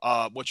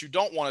 What you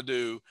don't want to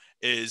do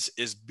is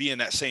be in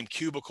that same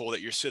cubicle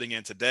that you're sitting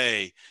in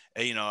today,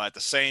 at the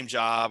same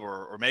job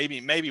or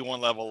maybe one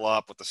level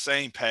up with the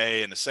same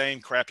pay and the same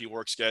crappy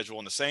work schedule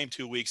and the same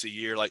 2 weeks a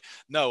year. Like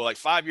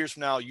 5 years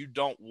from now, you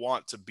don't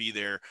want to be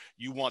there.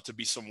 You want to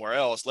be somewhere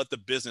else. Let the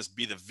business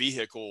be the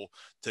vehicle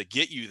to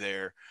get you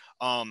there.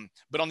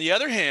 But on the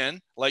other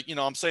hand,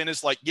 I'm saying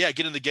this, get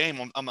in the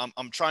game.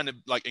 I'm trying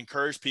to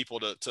encourage people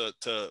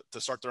to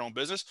start their own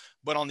business.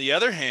 But on the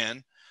other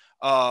hand,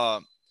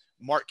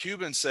 Mark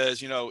Cuban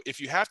says,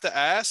 if you have to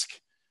ask,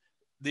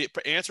 the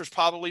answer is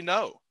probably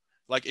no.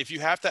 Like if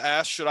you have to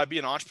ask, should I be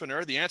an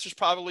entrepreneur? The answer is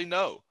probably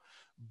no.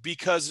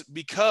 Because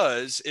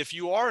if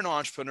you are an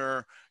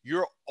entrepreneur,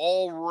 you're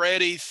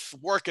already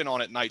working on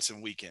it nights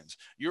and weekends.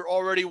 You're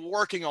already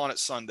working on it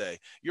Sunday.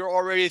 You're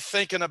already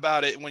thinking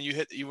about it when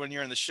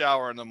you're in the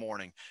shower in the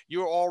morning.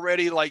 You're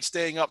already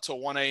staying up till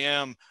 1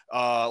 a.m.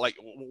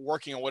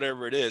 Working on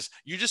whatever it is.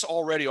 You just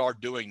already are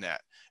doing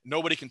that.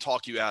 Nobody can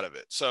talk you out of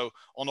it. So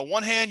on the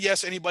one hand,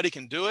 yes, anybody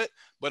can do it.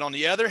 But on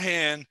the other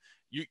hand,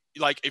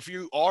 if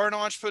you are an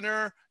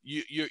entrepreneur,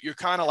 you're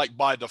kind of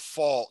by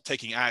default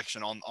taking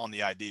action on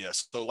the idea.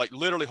 So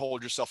literally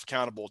hold yourself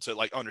accountable to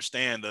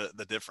understand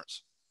the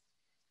difference.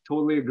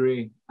 Totally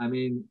agree. I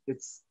mean,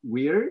 it's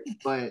weird,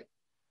 but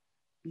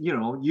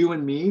you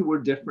and me, we're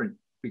different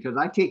because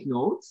I take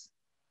notes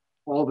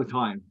all the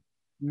time.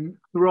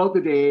 Throughout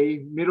the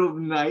day, middle of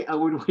the night, I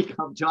would wake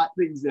up, jot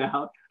things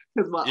down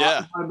because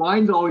my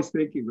mind's always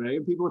thinking,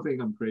 right? People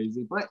think I'm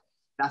crazy, but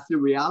that's the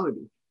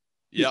reality.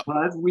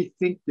 Because we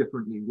think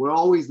differently. We're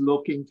always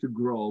looking to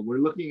grow. We're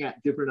looking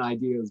at different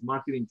ideas,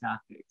 marketing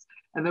tactics.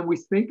 And then we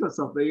think of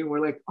something and we're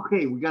like,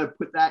 okay, we got to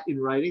put that in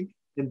writing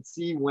and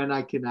see when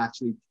I can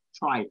actually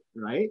try it,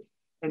 right?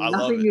 And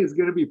nothing is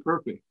going to be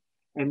perfect.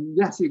 And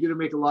yes, you're going to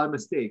make a lot of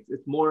mistakes.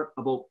 It's more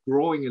about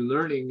growing and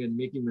learning and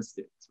making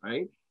mistakes,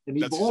 right?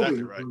 And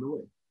evolving along the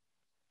way.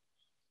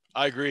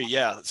 I agree.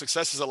 Yeah.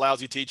 Success is a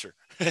lousy teacher.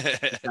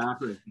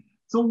 Exactly.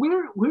 So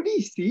where do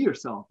you see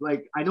yourself?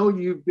 Like, I know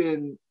you've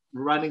been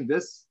running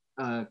this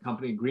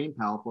company,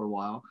 GreenPal, for a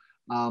while.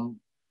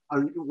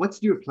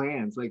 What's your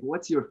plans? Like,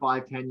 what's your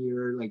 5, 10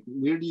 year, like,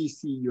 where do you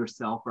see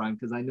yourself, Ryan?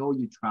 Because I know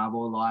you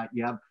travel a lot.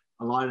 You have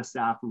a lot of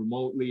staff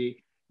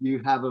remotely. You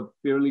have a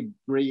fairly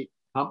great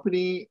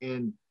company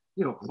and,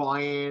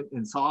 client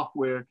and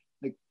software.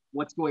 Like,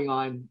 what's going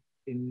on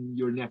in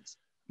your next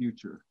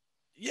future?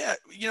 Yeah.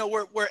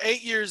 We're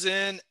 8 years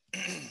in.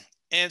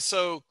 And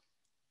so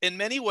in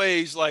many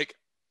ways, like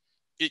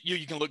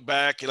you can look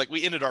back, like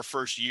we ended our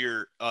first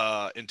year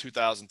in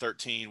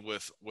 2013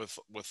 with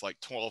like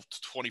 12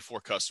 to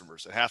 24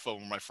 customers, and half of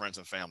them were my friends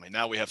and family.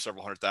 Now we have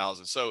several hundred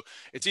thousand. So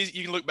it's easy.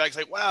 You can look back and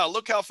say, wow,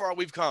 look how far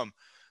we've come.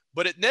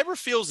 But it never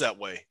feels that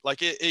way. Like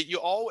it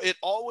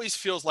always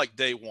feels like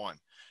day one.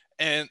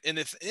 And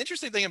the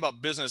interesting thing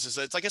about business is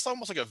that it's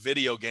almost like a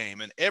video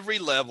game, and every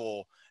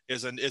level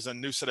is a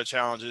new set of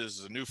challenges,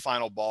 is a new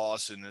final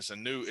boss, and there's a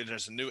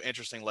new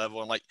interesting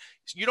level. And like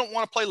you don't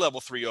want to play level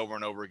 3 over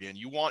and over again.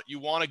 You want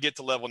to get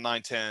to level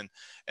 9, 10.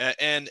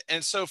 And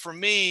so for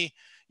me,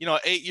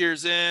 8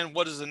 years in,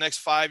 what does the next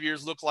 5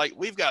 years look like?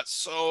 We've got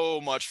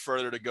so much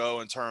further to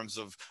go in terms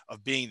of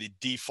being the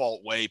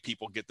default way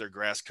people get their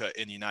grass cut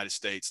in the United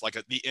States, like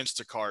the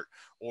Instacart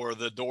or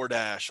the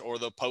DoorDash or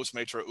the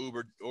Postmates or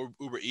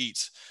Uber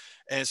Eats.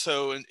 And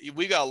so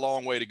we got a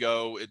long way to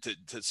go.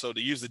 So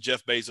to use the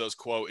Jeff Bezos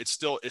quote, it's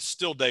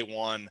still day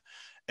one.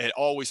 It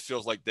always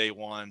feels like day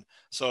one.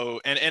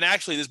 So, and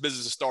actually this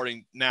business is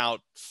starting now.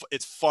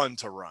 It's fun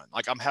to run.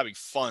 Like I'm having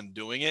fun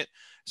doing it.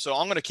 So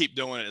I'm going to keep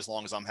doing it as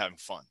long as I'm having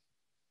fun.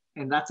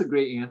 And that's a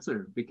great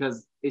answer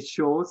because it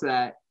shows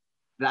that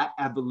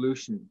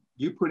evolution,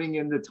 you putting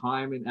in the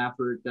time and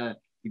effort, that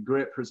the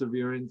grit,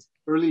 perseverance,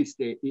 early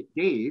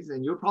days,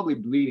 and you're probably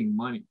bleeding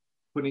money,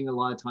 putting a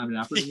lot of time and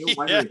effort. And you're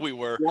wondering, yeah, we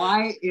were.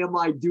 Why am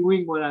I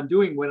doing what I'm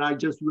doing when I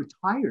just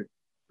retired?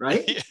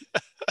 Right? Yeah.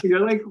 You're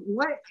like,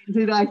 what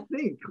did I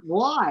think?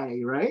 Why?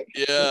 Right?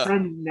 Yeah.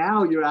 And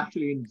now you're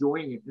actually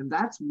enjoying it. And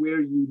that's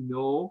where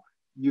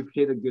you've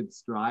hit a good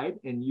stride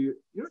and you're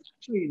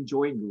actually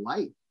enjoying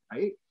life,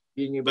 right?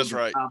 Being able to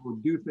travel,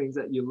 do things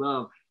that you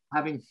love,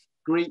 having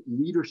great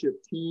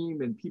leadership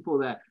team and people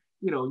that,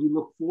 you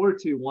look forward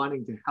to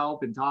wanting to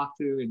help and talk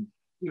to and,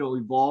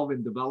 evolve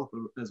and develop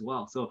as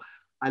well. So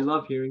I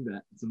love hearing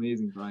that. It's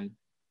amazing, Bryan.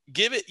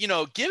 Give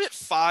it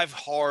 5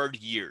 hard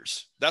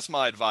years. That's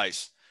my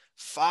advice.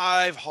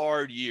 5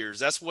 hard years.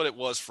 That's what it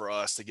was for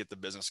us to get the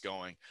business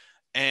going.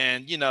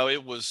 And,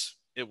 it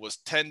was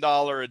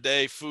 $10 a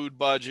day food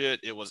budget.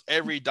 It was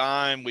every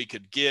dime we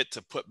could get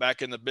to put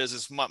back in the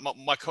business.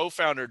 My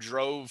co-founder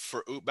drove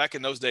for Uber. Back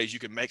in those days, you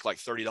could make like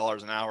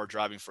 $30 an hour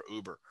driving for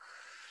Uber.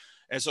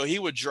 And so he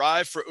would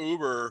drive for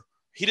Uber.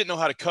 He didn't know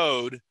how to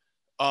code.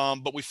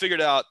 But we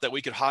figured out that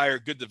we could hire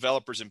good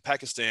developers in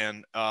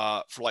Pakistan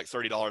for like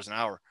 $30 an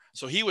hour.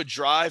 So he would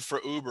drive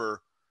for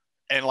Uber,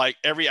 and like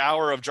every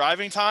hour of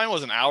driving time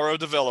was an hour of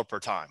developer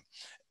time.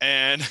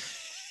 And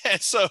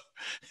so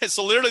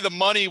literally the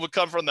money would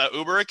come from that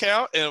Uber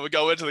account and it would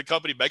go into the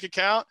company bank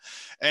account.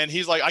 And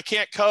he's like, I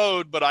can't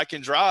code, but I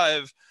can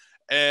drive.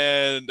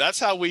 And that's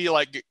how we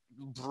like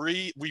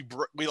we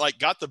like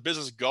got the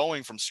business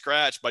going from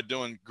scratch by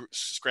doing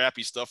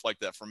scrappy stuff like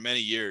that for many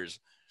years.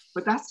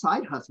 But that's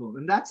side hustle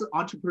and that's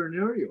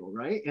entrepreneurial,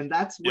 right? And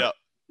that's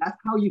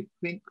how you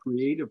think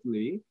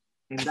creatively,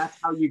 and that's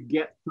how you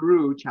get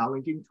through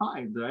challenging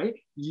times, right?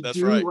 You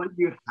do what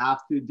you have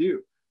to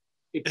do.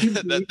 It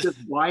could be just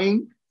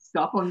buying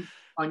stuff on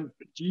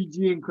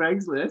GG and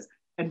Craigslist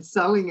and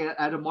selling it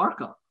at a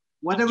markup.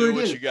 Whatever it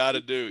is, you got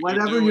to do.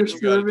 Whatever your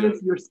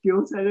service, your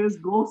skill set is,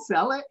 go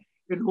sell it,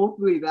 and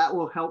hopefully that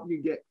will help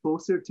you get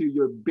closer to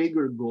your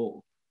bigger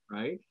goal.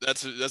 Right?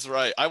 That's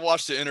right. I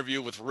watched the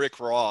interview with Rick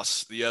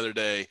Ross the other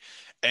day,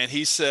 and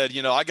he said,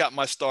 I got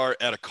my start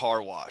at a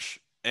car wash,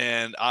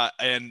 and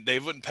they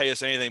wouldn't pay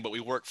us anything, but we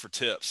worked for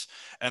tips.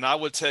 And I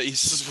would tell you,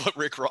 this is what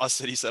Rick Ross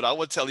said. He said, I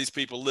would tell these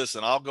people,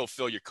 listen, I'll go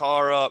fill your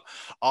car up.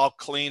 I'll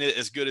clean it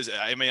as good as,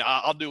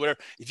 I'll do whatever.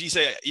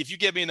 If you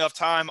give me enough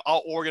time,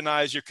 I'll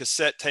organize your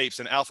cassette tapes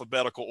in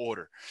alphabetical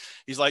order.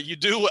 He's like, you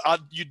do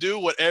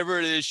whatever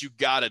it is you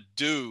got to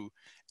do.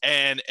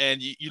 And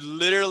you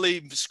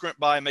literally scrimp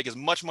by and make as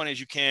much money as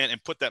you can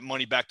and put that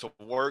money back to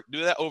work.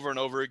 Do that over and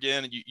over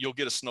again, and you'll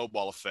get a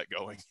snowball effect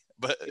going.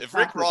 But if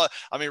Rick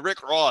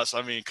Ross,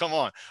 come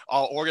on,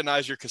 I'll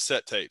organize your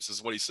cassette tapes,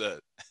 is what he said.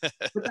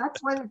 But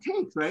that's what it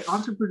takes, right?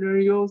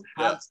 Entrepreneurials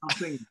have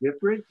something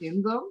different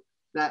in them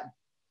that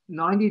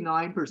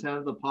 99%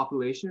 of the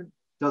population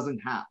doesn't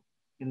have.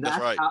 And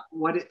that's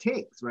what it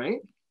takes, right?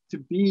 To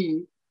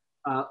be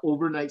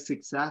overnight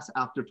success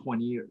after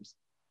 20 years.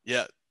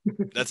 Yeah.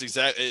 It's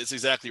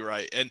exactly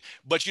right.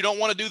 But you don't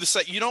want to do the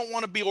same. You don't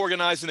want to be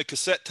organizing the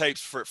cassette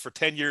tapes for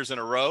 10 years in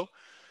a row,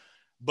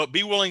 but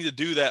be willing to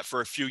do that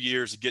for a few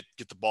years to get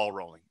the ball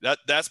rolling.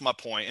 That's my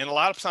point. And a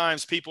lot of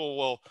times people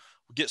will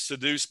get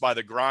seduced by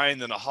the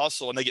grind and the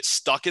hustle, and they get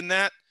stuck in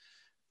that.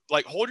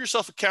 Like, hold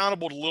yourself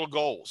accountable to little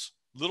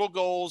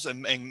goals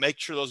and make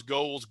sure those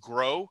goals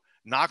grow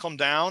knock them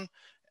down.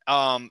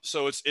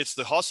 So it's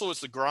the hustle,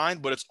 it's the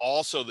grind, but it's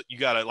also that you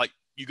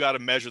gotta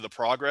measure the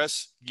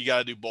progress. You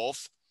gotta do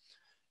both.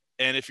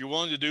 And if you're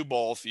willing to do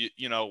both,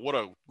 you know, what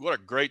a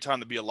great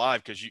time to be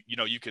alive. Cause you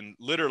know, you can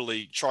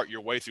literally chart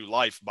your way through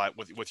life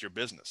with your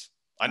business.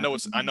 I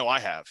know I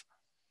have.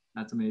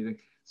 That's amazing.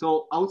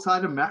 So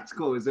outside of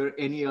Mexico, is there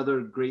any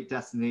other great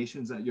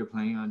destinations that you're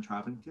planning on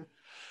traveling to?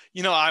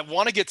 You know, I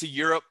want to get to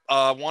Europe.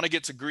 I want to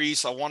get to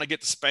Greece. I want to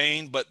get to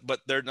Spain, but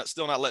they're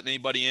still not letting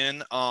anybody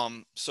in.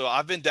 So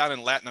I've been down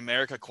in Latin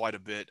America quite a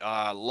bit.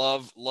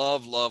 Love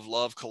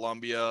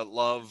Colombia.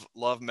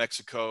 Love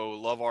Mexico.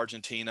 Love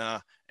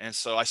Argentina. And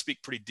so I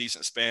speak pretty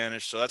decent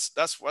Spanish. So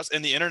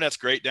and the internet's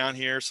great down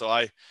here.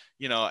 So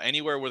you know,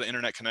 anywhere with an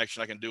internet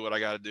connection, I can do what I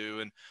got to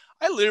do. And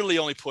I literally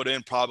only put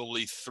in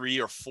probably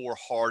 3 or 4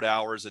 hard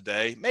hours a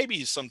day,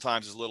 maybe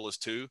sometimes as little as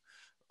 2.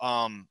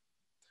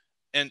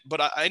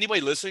 But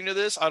anybody listening to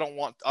this, I don't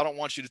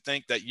want you to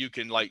think that you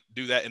can like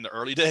do that in the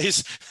early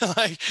days,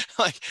 like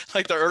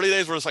the early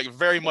days where it's like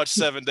very much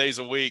 7 days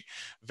a week,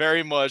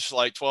 very much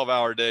like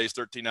 12-hour days,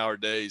 13-hour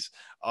days.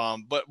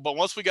 But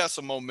once we got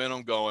some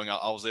momentum going,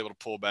 I was able to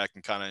pull back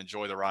and kind of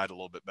enjoy the ride a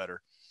little bit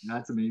better.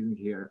 That's amazing to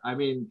hear. I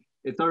mean,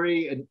 it's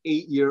already an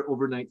 8-year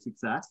overnight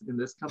success in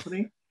this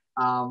company.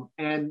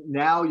 And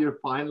now you're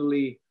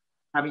finally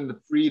having the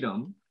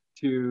freedom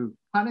to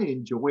kind of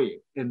enjoy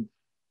it. And,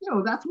 you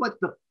know, that's what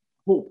the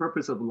whole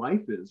purpose of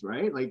life is,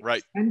 right? Like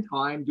spend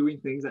time doing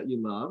things that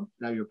you love,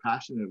 that you're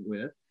passionate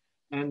with,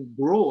 and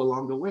grow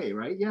along the way,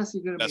 right? Yes,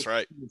 you're going to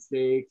make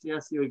mistakes.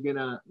 Yes, you're going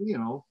to, you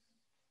know,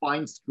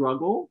 find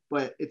struggle,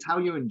 but it's how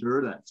you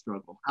endure that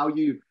struggle, how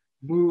you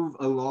move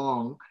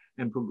along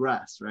and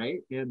progress,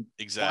 right? And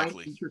find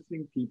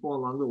interesting people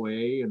along the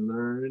way and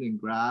learn and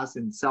grasp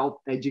and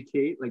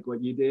self-educate like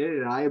what you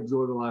did. And I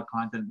absorb a lot of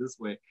content this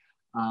way.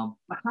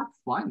 But have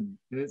fun.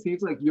 And it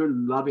seems like you're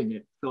loving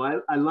it. So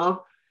I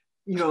love,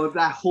 you know,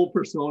 that whole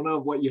persona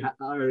of what you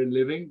are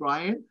living,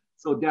 Bryan.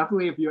 So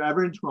definitely, if you're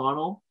ever in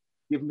Toronto,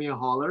 give me a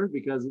holler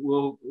because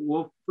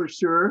we'll for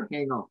sure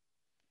hang out.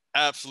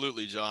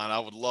 Absolutely, John. I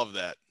would love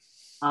that.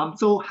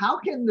 So how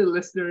can the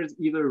listeners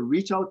either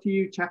reach out to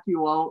you, check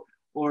you out,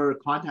 or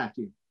contact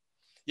you?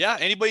 Yeah,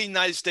 anybody in the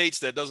United States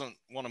that doesn't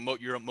want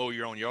to mow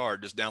your own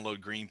yard, just download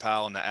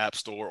GreenPal in the App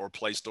Store or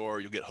Play Store.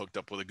 You'll get hooked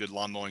up with a good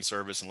lawn mowing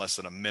service in less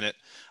than a minute.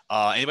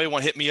 Anybody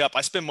want to hit me up?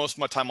 I spend most of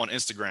my time on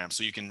Instagram,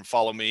 so you can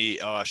follow me,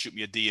 shoot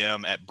me a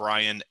DM at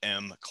Bryan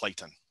M.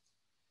 Clayton.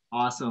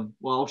 Awesome.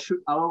 Well,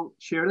 I'll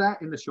share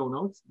that in the show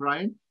notes,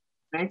 Bryan.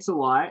 Thanks a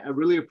lot. I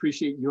really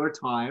appreciate your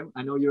time.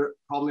 I know you're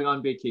probably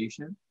on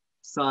vacation,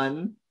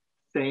 sun,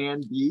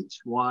 sand, beach,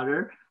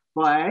 water,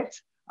 but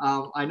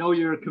I know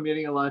you're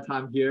committing a lot of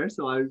time here,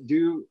 so I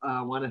do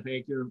want to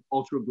thank you. I'm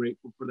ultra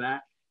grateful for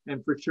that.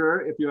 And for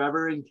sure, if you're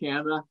ever in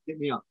Canada, hit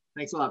me up.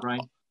 Thanks a lot,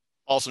 Bryan.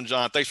 Awesome,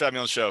 John. Thanks for having me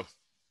on the show.